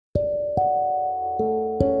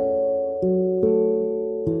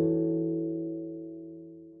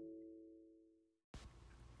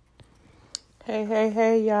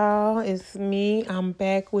Hey, y'all. It's me. I'm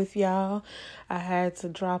back with y'all. I had to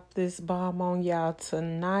drop this bomb on y'all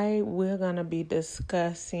tonight. We're going to be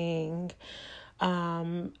discussing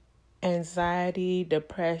anxiety,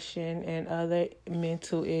 depression, and other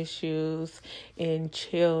mental issues in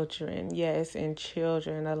children. Yes, in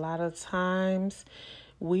children. A lot of times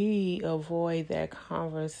we avoid that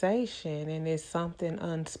conversation, and it's something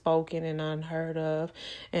unspoken and unheard of.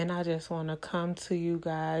 And I just want to come to you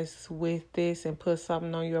guys with this and put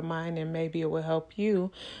something on your mind, and maybe it will help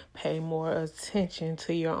you pay more attention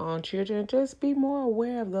to your own children. Just be more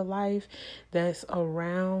aware of the life that's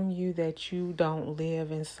around you that you don't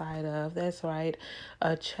live inside of. That's right.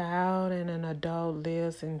 A child and an adult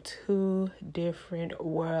lives in two different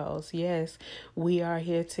worlds. Yes, we are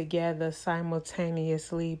here together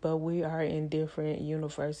simultaneously, but we are in different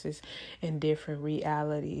universes and different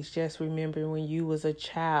realities. Just remember when you was a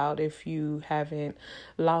child, if you haven't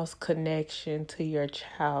lost connection to your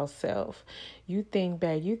child self, you think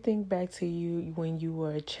back to you when you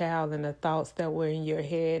were a child and the thoughts that were in your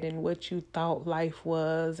head and what you thought life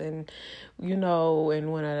was. And,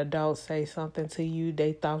 and when an adult say something to you,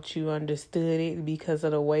 they thought you understood it because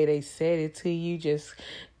of the way they said it to you, just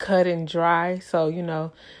cut and dry.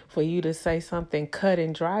 So, for you to say something cut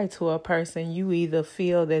and dry to a person, you either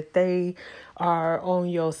feel that they are on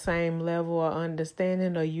your same level of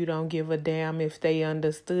understanding, or you don't give a damn if they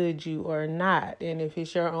understood you or not. And if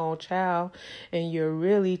it's your own child and you're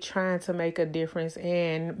really trying to make a difference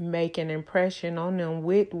and make an impression on them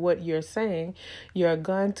with what you're saying, you're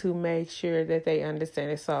going to make sure that they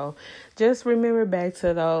understand it. So just remember back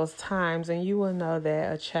to those times, and you will know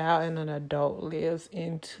that a child and an adult lives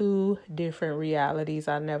in two different realities.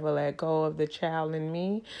 I never let go of the child in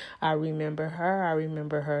me. I remember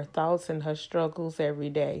her thoughts and her struggles every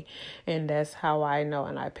day. And that's how I know,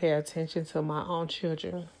 and I pay attention to my own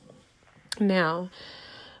children. Now,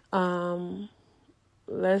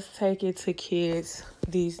 let's take it to kids,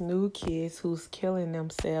 these new kids who's killing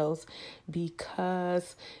themselves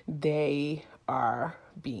because they are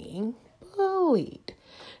being bullied.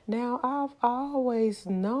 Now, I've always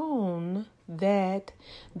known that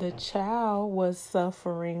the child was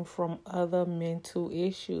suffering from other mental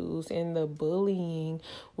issues, and the bullying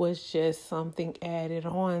was just something added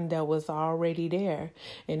on that was already there.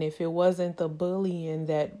 And if it wasn't the bullying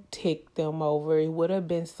that ticked them over, it would have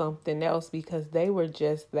been something else, because they were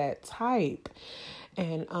just that type.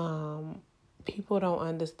 And people don't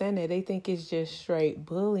understand that. They think it's just straight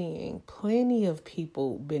bullying. Plenty of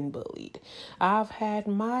people been bullied. I've had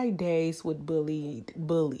my days with bullies.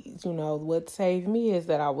 What saved me is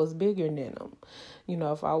that I was bigger than them.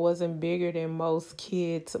 If I wasn't bigger than most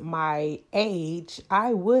kids my age,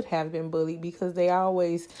 I would have been bullied, because they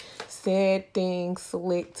always said things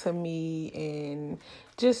slick to me and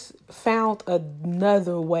just found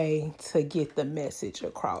another way to get the message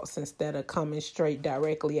across instead of coming straight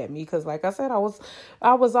directly at me. Because like I said, I always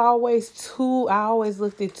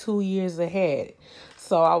looked at 2 years ahead.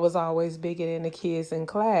 So I was always bigger than the kids in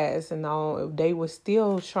class, and they were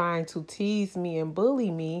still trying to tease me and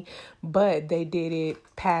bully me, but they did it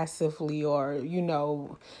passively, or,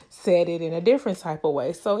 said it in a different type of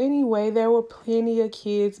way. So anyway, there were plenty of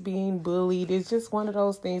kids being bullied. It's just one of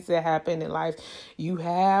those things that happen in life. You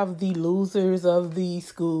have the losers of the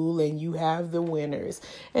school and you have the winners,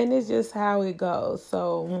 and it's just how it goes.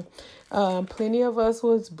 So plenty of us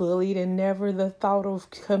was bullied, and never the thought of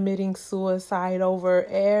committing suicide over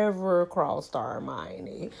ever crossed our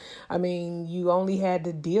mind. I mean, you only had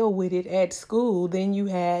to deal with it at school. Then you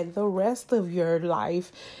had the rest of your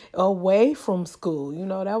life away from school.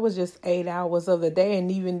 That was just 8 hours of the day. And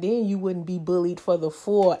even then, you wouldn't be bullied for the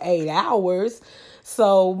full 8 hours.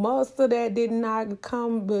 So most of that did not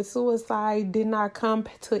come, but suicide did not come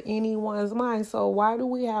to anyone's mind. So why do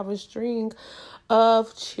we have a string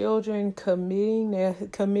of children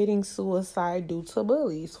committing suicide due to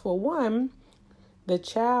bullies? For one, the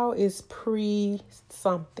child is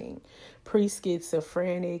pre-something,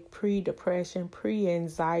 pre-schizophrenic, pre-depression,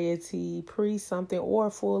 pre-anxiety, pre-something,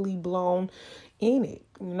 or fully blown in it.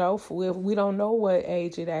 We don't know what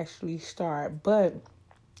age it actually starts, but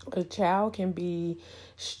a child can be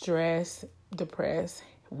stressed, depressed,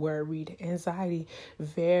 worried, anxiety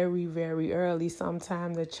very, very early.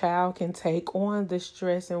 Sometimes the child can take on the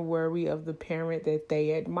stress and worry of the parent that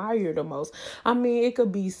they admire the most. I mean, it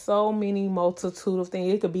could be so many multitude of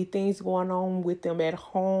things. It could be things going on with them at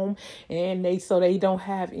home, and they don't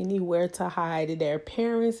have anywhere to hide. Their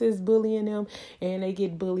parents is bullying them, and they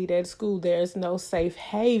get bullied at school. There's no safe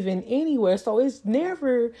haven anywhere. So it's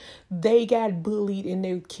never they got bullied and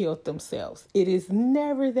they killed themselves. It is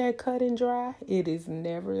never that cut and dry. It is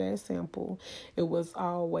never never that simple. It was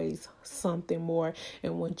always something more.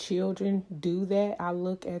 And when children do that, I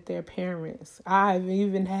look at their parents. I've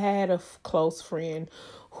even had a close friend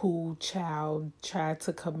who child tried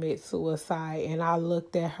to commit suicide, and I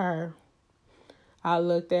looked at her.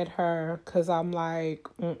 Because I'm like,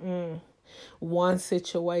 one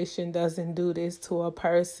situation doesn't do this to a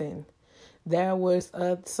person. There was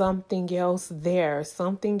something else there.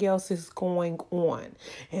 Something else is going on.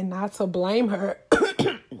 And not to blame her,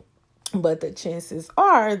 but the chances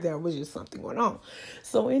are there was just something going on.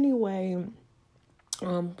 So anyway,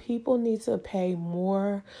 people need to pay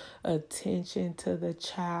more attention to the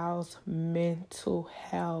child's mental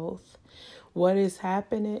health. What is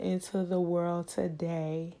happening into the world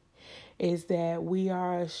today is that we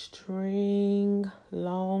are a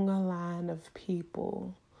long line of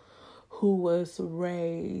people who was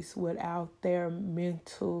raised without their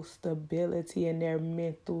mental stability and their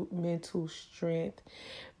mental strength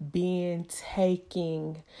being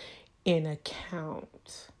taken in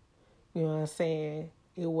account. You know what I'm saying?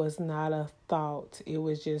 It was not a thought. It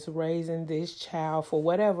was just raising this child for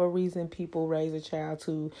whatever reason people raise a child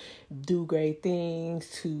to do great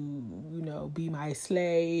things, to, be my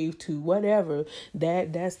slave, to whatever.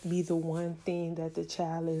 That's be the one thing that the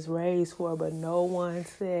child is raised for. But no one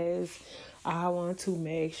says, I want to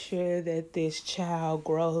make sure that this child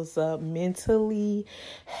grows up mentally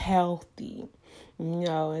healthy.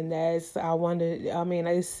 And it's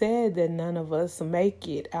said that none of us make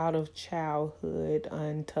it out of childhood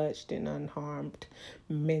untouched and unharmed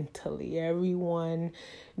mentally. Everyone,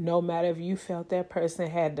 no matter if you felt that person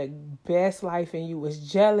had the best life and you was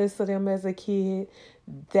jealous of them as a kid,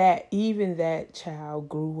 that child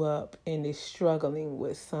grew up and is struggling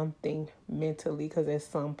with something mentally, because at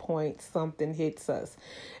some point something hits us.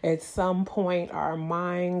 At some point our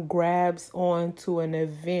mind grabs onto an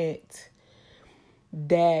event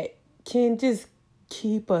that can just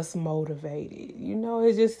keep us motivated.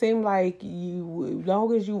 It just seemed like as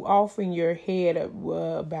long as you off in your head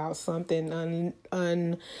about something,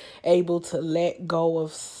 unable to let go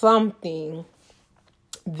of something,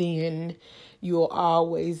 then you'll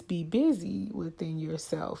always be busy within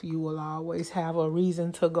yourself. You will always have a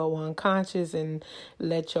reason to go unconscious and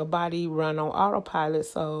let your body run on autopilot.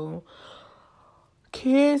 So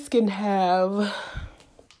kids can have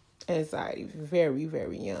anxiety very,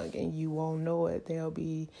 very young, and you won't know it. They'll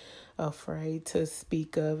be afraid to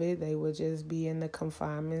speak of it. They will just be in the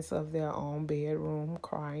confinements of their own bedroom,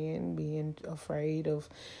 crying, being afraid of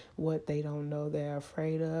what they don't know they're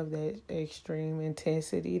afraid of, that extreme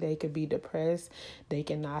intensity. They could be depressed. They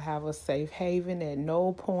cannot have a safe haven at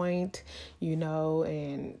no point,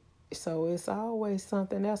 and so it's always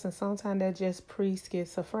something else. And sometimes they're just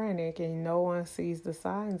pre-schizophrenic and no one sees the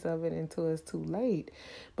signs of it until it's too late.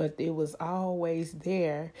 But it was always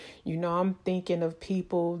there. I'm thinking of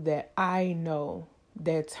people that I know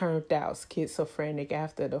that turned out schizophrenic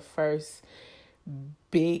after the first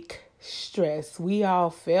big stress. We all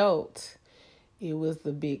felt it was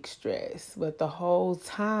the big stress, but the whole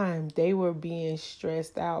time they were being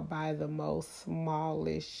stressed out by the most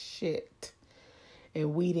smallest shit.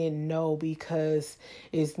 And we didn't know, because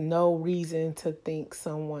it's no reason to think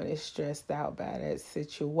someone is stressed out by that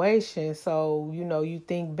situation. So, you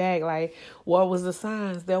think back, like, what was the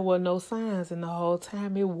signs? There were no signs. And the whole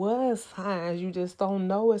time it was signs. You just don't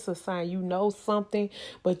know it's a sign. You know something,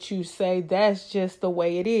 but you say, that's just the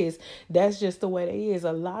way it is. That's just the way it is.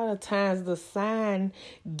 A lot of times the sign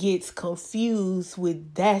gets confused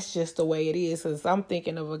with that's just the way it is. Because I'm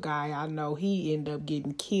thinking of a guy I know, he ended up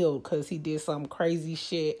getting killed because he did some crazy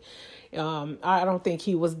shit. I don't think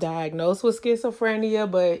he was diagnosed with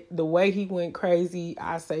schizophrenia, but the way he went crazy,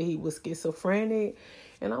 I say he was schizophrenic.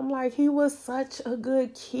 And I'm like, he was such a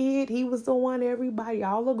good kid. He was the one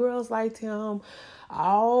all the girls liked him.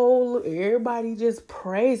 Everybody just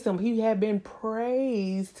praised him. He had been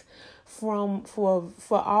praised for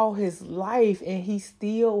all his life, and he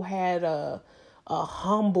still had a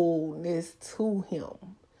humbleness to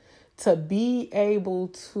him. To be able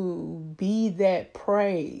to be that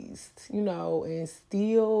praised, and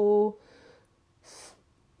still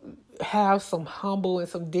have some humble and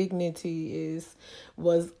some dignity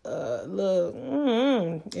was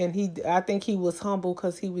and I think he was humble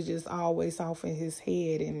because he was just always off in his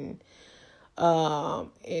head, and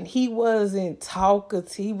he wasn't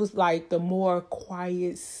talkative. He was like the more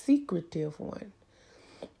quiet, secretive one.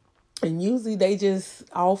 And usually they just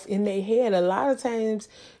off in their head. A lot of times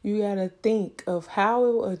you gotta think of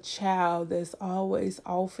how a child that's always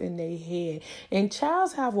off in their head. And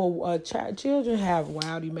children have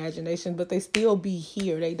wild imagination, but they still be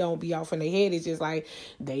here. They don't be off in their head. It's just like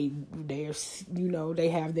they're they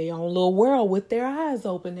have their own little world with their eyes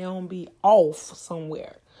open. They don't be off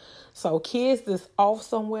somewhere. So kids that's off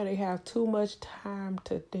somewhere, they have too much time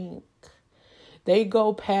to think. They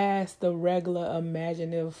go past the regular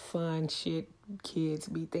imaginative fun shit kids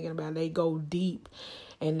be thinking about. They go deep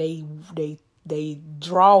and they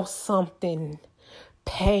draw something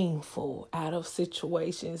painful out of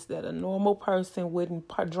situations that a normal person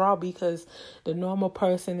wouldn't draw, because the normal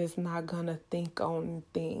person is not gonna think on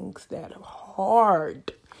things that are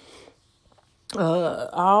hard.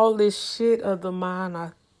 All this shit of the mind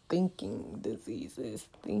are thinking diseases.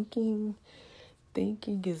 Thinking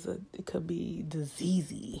it could be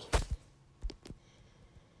diseasey.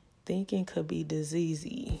 Thinking could be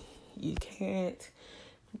diseasey. You can't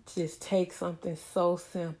just take something so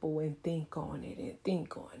simple and think on it and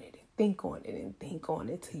think on it and think on it and think on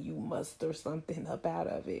it till you muster something up out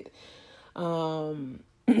of it.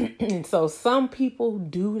 And so some people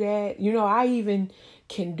do that. I even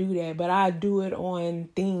can do that, but I do it on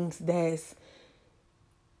things that's,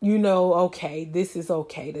 okay, this is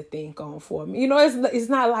okay to think on for me. It's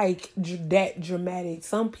not like that dramatic.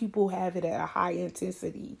 Some people have it at a high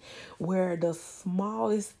intensity where the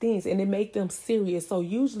smallest things, and it make them serious. So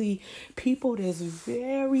usually people that's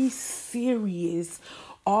very serious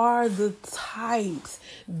are the types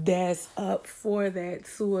that's up for that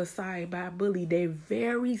suicide by bully. They're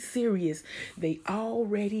very serious. They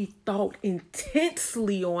already thought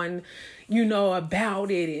intensely on,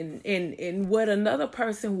 about it and what another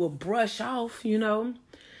person will brush off,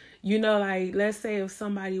 like, let's say if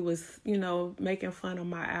somebody was, making fun of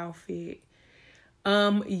my outfit.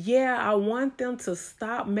 I want them to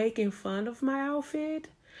stop making fun of my outfit.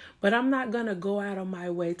 But I'm not going to go out of my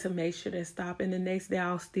way to make sure they stop. And the next day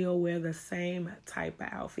I'll still wear the same type of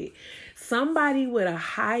outfit. Somebody with a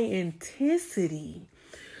high intensity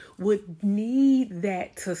would need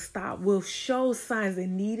that to stop, will show signs they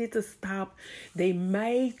need it to stop. They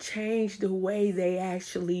may change the way they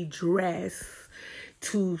actually dress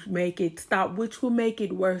to make it stop, which will make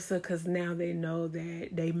it worse because now they know that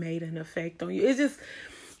they made an effect on you. It's just...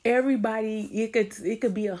 everybody, it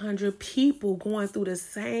could be 100 people going through the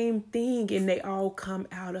same thing and they all come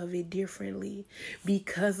out of it differently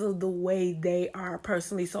because of the way they are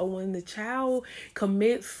personally. So when the child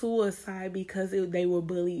commits suicide because they were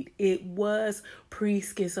bullied, it was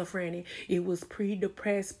pre-schizophrenic. It was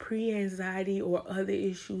pre-depressed, pre-anxiety, or other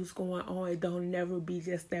issues going on. It don't never be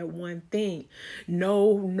just that one thing.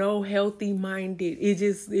 No healthy minded.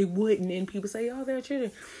 It wouldn't. And people say, oh, they're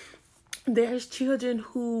children. There's children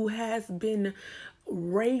who has been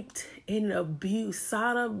raped and abused,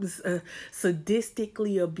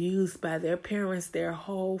 sadistically abused by their parents their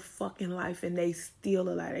whole fucking life, and they still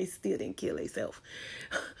alive. They still didn't kill themselves.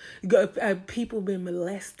 People been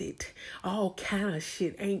molested. All kind of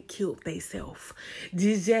shit ain't killed themselves.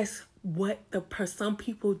 It's just what some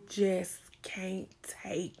people just can't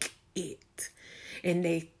take it, and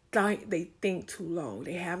they think too long.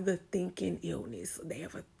 They have the thinking illness. They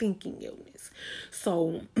have a thinking illness.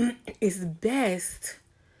 So it's best,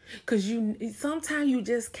 because sometimes you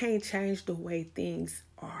just can't change the way things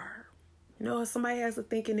are. If somebody has a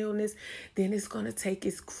thinking illness, then it's going to take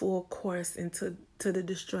its full course into the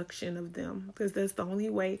destruction of them, because that's the only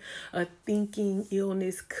way a thinking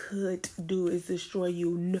illness could do, is destroy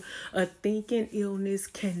you. A thinking illness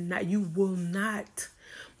you will not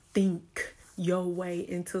think your way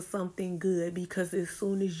into something good, because as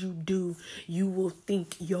soon as you do, you will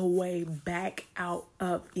think your way back out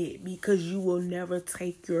of it, because you will never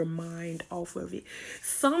take your mind off of it.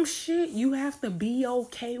 Some shit you have to be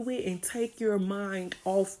okay with and take your mind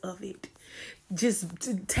off of it. Just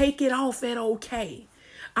take it off at okay.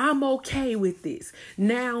 I'm okay with this.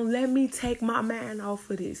 Now let me take my mind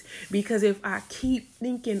off of this, because if I keep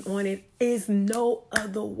thinking on it, is no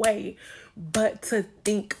other way but to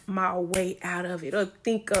think my way out of it, or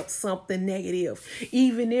think of something negative.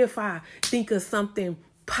 Even if I think of something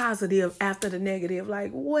positive after the negative,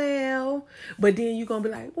 like, well, but then you're going to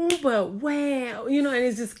be like, and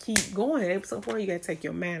it just keep going. At some point, you got to take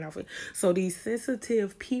your mind off it. So these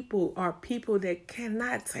sensitive people are people that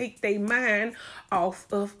cannot take their mind off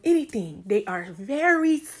of anything. They are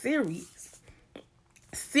very serious.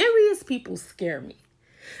 Serious people scare me.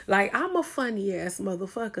 Like, I'm a funny ass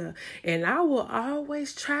motherfucker. And I will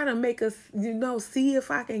always try to make us, see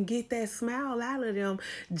if I can get that smile out of them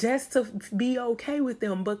just to be okay with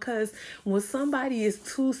them. Because when somebody is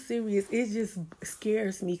too serious, it just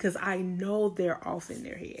scares me because I know they're off in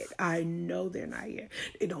their head. I know they're not here.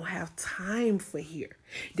 They don't have time for here.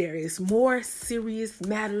 There is more serious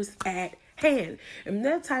matters at hand. And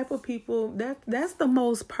that type of people, that's the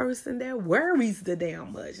most person that worries the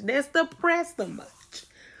damn much. That's depressed the much.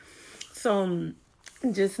 So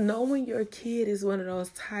just knowing your kid is one of those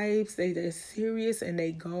types, they're serious and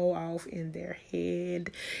they go off in their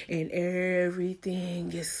head and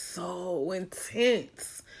everything is so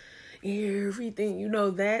intense. Everything,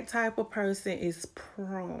 that type of person is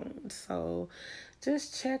prone. So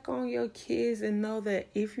just check on your kids and know that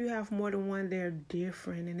if you have more than one, they're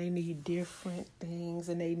different and they need different things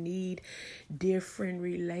and they need different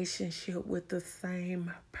relationship with the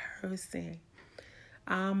same person.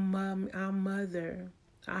 I'm mother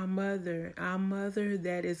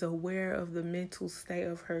that is aware of the mental state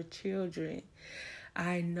of her children.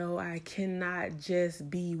 I know I cannot just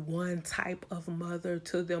be one type of mother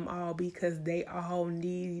to them all because they all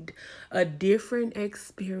need a different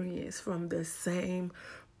experience from the same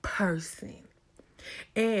person.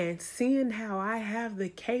 And seeing how I have the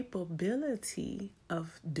capability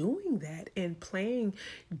of doing that and playing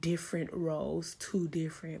different roles to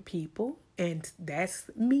different people, and that's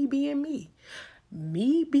me being me.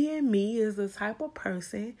 Me being me is the type of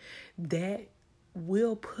person that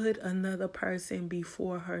will put another person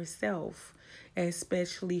before herself,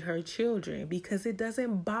 especially her children, because it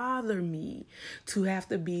doesn't bother me to have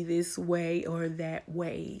to be this way or that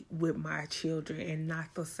way with my children and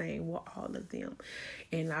not the same with all of them.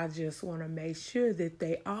 And I just want to make sure that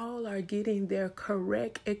they all are getting their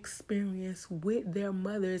correct experience with their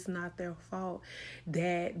mother. It's not their fault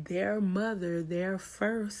that their mother, their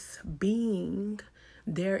first being,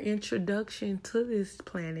 their introduction to this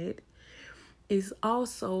planet is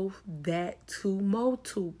also that to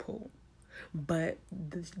multiple, but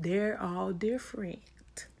they're all different.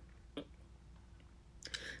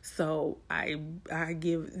 So I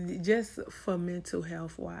give, just for mental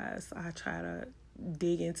health wise, I try to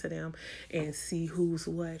dig into them and see who's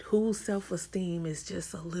what, whose self-esteem is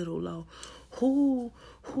just a little low, who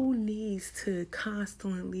needs to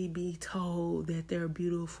constantly be told that they're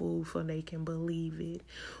beautiful so they can believe it,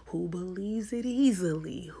 who believes it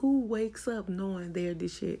easily, who wakes up knowing they're the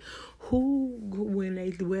shit, who when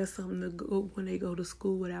they wear something to go, when they go to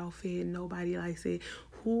school with outfit nobody likes it,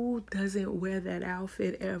 who doesn't wear that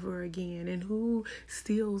outfit ever again, and who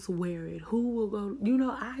still wear it, who will go,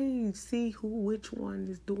 I see which one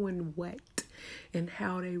is doing what and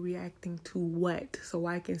how they reacting to what, so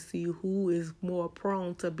I can see who is more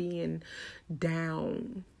prone to being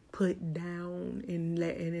down, put down, and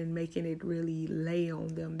then making it really lay on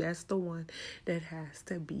them. That's the one that has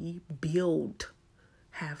to be built,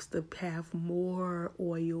 has to have more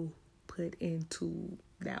oil put into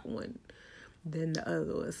that one than the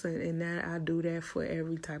other ones. And that I do that for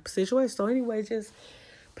every type of situation. So anyway, just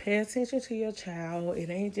pay attention to your child.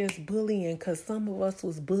 It ain't just bullying, because some of us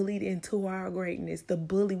was bullied into our greatness. The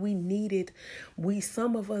bully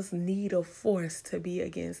some of us need a force to be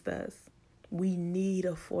against us. We need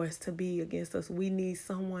a force to be against us. We need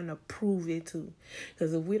someone to prove it to.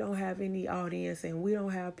 Because if we don't have any audience and we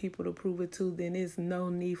don't have people to prove it to, then there's no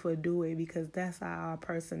need for doing it, because that's how our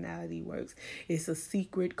personality works. It's a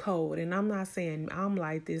secret code. And I'm not saying I'm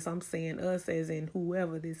like this. I'm saying us as in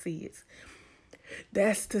whoever this is.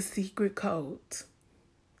 That's the secret code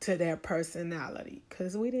to their personality,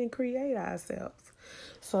 because we didn't create ourselves.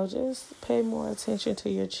 So just pay more attention to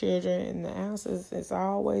your children, and the answers is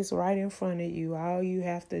always right in front of you. All you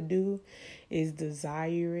have to do is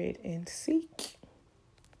desire it and seek.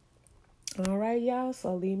 All right, y'all.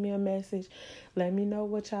 So leave me a message. Let me know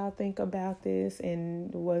what y'all think about this,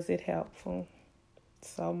 and was it helpful?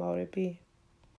 So, Motor P.